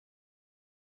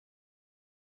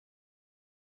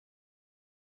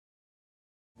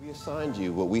We assigned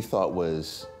you what we thought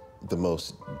was the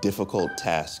most difficult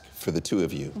task for the two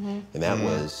of you, and that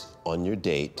was on your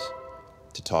date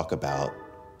to talk about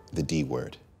the D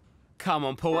word. Come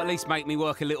on, Paul, at least make me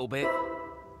work a little bit.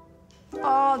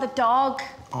 Oh, the dog.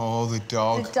 Oh, the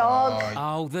dog. The dog.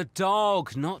 Oh, the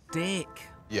dog, not Dick.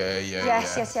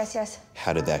 Yes.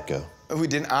 How did that go? We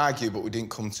didn't argue, but we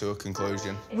didn't come to a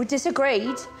conclusion. We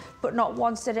disagreed, but not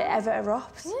once did it ever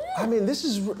erupt. I mean, this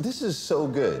is so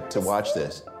good to watch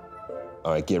this.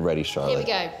 All right, get ready, Charlotte.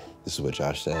 Here we go. This is what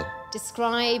Josh said.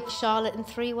 Describe Charlotte in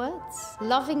 3 words.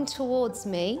 Loving towards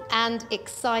me and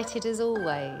excited as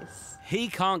always. He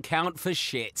can't count for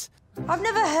shit. I've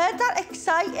never heard that,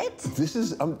 excited. This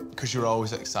is... Because you're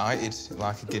always excited,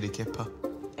 like a giddy kipper.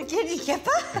 A giddy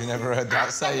kipper? Have you never heard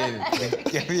that saying?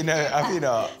 Have you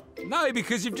not? No,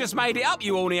 because you've just made it up,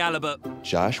 you horny halibut.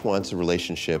 Josh wants a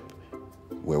relationship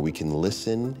where we can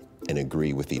listen and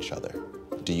agree with each other.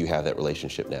 Do you have that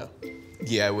relationship now?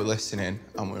 Yeah, we're listening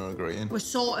and we're agreeing. We're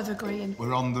sort of agreeing.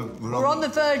 We're on the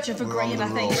verge of agreeing, I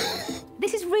think.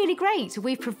 This is really great.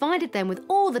 We've provided them with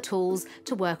all the tools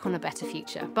to work on a better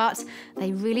future, but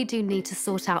they really do need to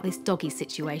sort out this doggy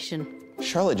situation.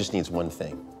 Charlotte just needs one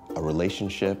thing, a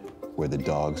relationship where the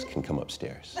dogs can come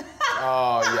upstairs.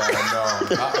 Oh,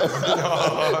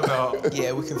 yeah, no.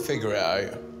 Yeah, we can figure it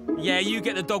out. Yeah, you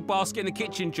get the dog basket in the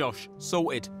kitchen, Josh.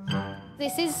 Sorted.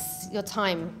 This is your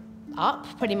time up,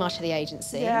 pretty much, at the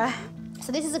agency. Yeah.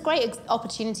 So this is a great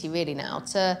opportunity, really, now,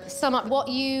 to sum up what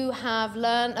you have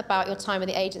learned about your time at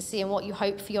the agency and what you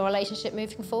hope for your relationship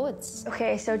moving forwards.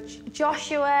 OK, so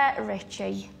Joshua,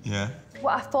 Ritchie. Yeah.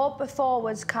 What I thought before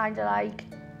was kind of like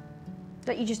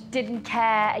that you just didn't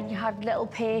care and you had little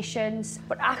patience.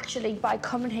 But actually, by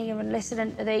coming here and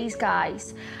listening to these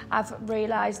guys, I've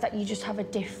realised that you just have a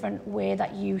different way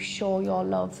that you show your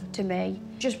love to me.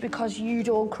 Just because you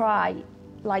don't cry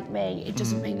like me, it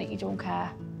doesn't mean that you don't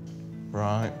care.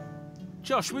 Right.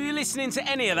 Josh, were you listening to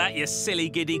any of that, you silly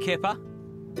giddy kipper?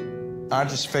 I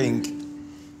just think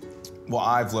what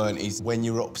I've learned is when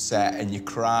you're upset and you're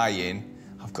crying,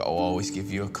 I've got to always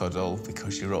give you a cuddle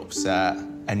because you're upset.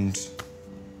 And,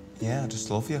 yeah, I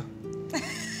just love you.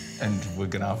 And we're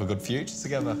going to have a good future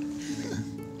together.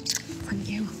 Thank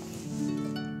you.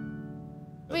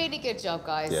 Really good job,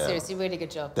 guys. Yeah. Seriously, really good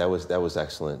job. That was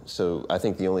excellent. So I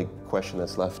think the only question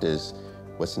that's left is,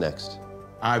 what's next?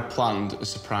 I planned a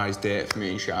surprise date for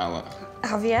me and Charlotte.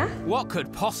 Have you? What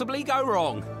could possibly go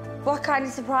wrong? What kind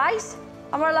of surprise?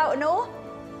 Am I allowed to know?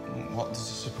 What does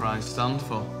a surprise stand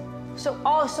for? So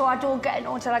I don't get to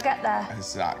know until I get there?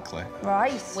 Exactly.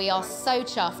 Right. We are so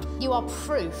chuffed. You are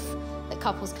proof that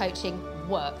couples coaching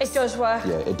works. It does work.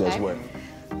 Yeah, it does work.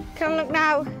 Can I look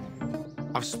now?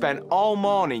 I've spent all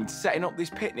morning setting up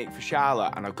this picnic for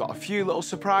Charlotte, and I've got a few little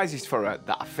surprises for her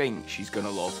that I think she's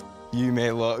gonna love. You may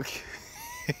look.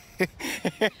 What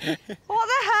the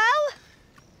hell?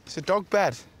 It's a dog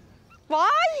bed.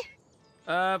 Why?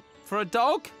 For a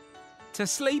dog? To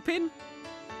sleep in?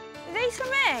 Are these for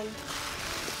me?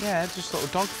 Yeah, just little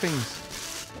dog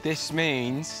things. This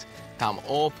means that I'm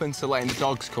open to letting the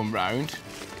dogs come round,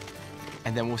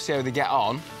 and then we'll see how they get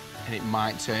on, and it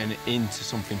might turn into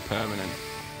something permanent.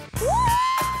 Do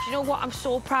you know what? I'm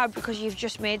so proud because you've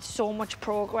just made so much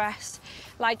progress.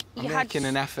 Like, I'm making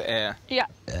an effort here. Yeah.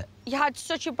 You had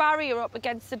such a barrier up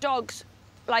against the dogs,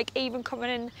 like even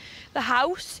coming in the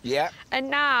house. Yeah. And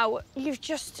now you've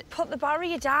just put the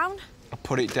barrier down. I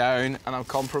put it down and I'm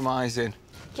compromising.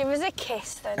 Give us a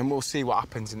kiss, then. And we'll see what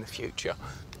happens in the future.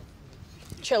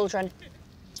 Children.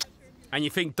 And you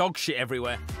think dog shit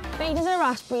everywhere? Beat us a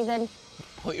raspberry, then.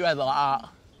 Put your head like that.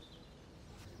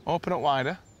 Open up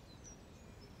wider.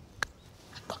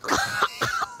 What?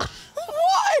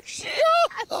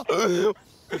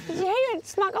 Did you hear it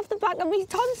smack off the back of my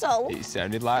tonsil? It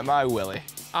sounded like my willy.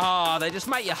 Ah, they just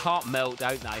make your heart melt,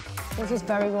 don't they? This is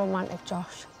very romantic,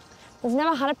 Josh. We've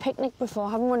never had a picnic before,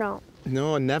 haven't we not?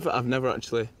 No, never. I've never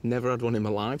had one in my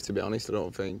life, to be honest, I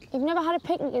don't think. You've never had a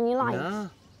picnic in your life? Nah.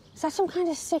 Is that some kind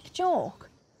of sick joke?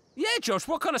 Yeah, Josh,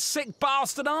 what kind of sick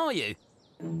bastard are you?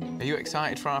 Are you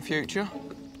excited for our future?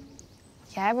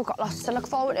 Yeah, we've got lots to look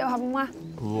forward to, haven't we?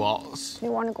 Lots. We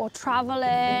want to go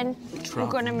travelling. We're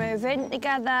going to move in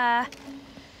together.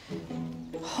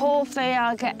 Hopefully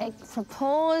I'll get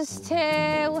proposed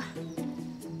to.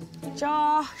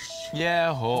 Josh.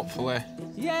 Yeah, hopefully.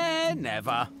 Yeah,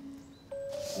 never.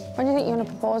 When do you think you're going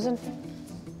to proposing?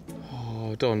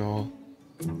 Oh, I don't know.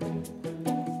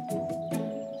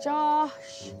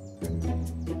 Josh.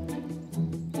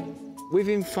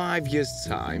 Within 5 years'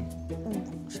 time.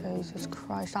 Jesus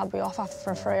Christ, I'll be off after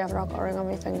for free. I've not got a ring on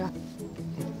my finger.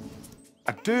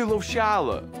 I do love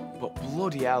Charlotte, but But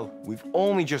bloody hell, we've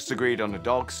only just agreed on the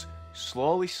dogs.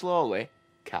 Slowly, slowly,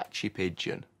 catchy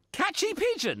pigeon. Catchy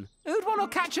pigeon? Who'd want to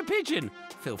catch a pigeon?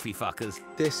 Filthy fuckers.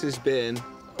 This has been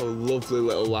a lovely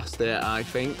little last date, I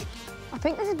think. I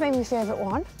think this has been my favourite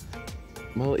one.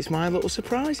 Well, it's my little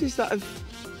surprises that have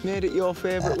made it your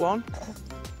favourite one.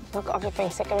 I've got everything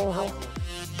sick of me now.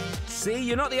 See,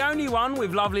 you're not the only one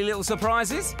with lovely little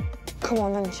surprises. Come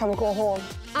on then, shall we go home?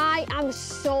 I am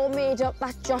so made up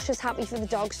that Josh is happy for the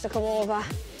dogs to come over.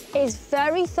 He's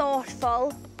very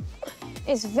thoughtful,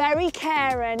 is very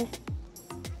caring,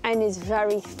 and is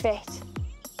very fit.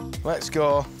 Let's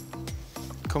go.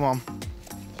 Come on.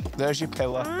 There's your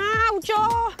pillow. Ow,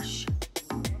 Josh!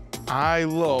 I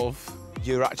love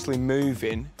you're actually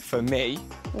moving for me.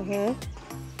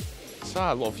 So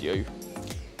I love you.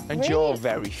 And Really? you're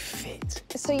very fit.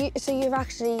 So you've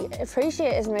actually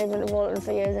appreciated his movement of Walton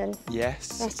for you then?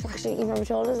 Yes. That's actually, you've never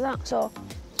told us that, so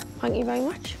thank you very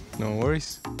much. No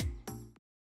worries.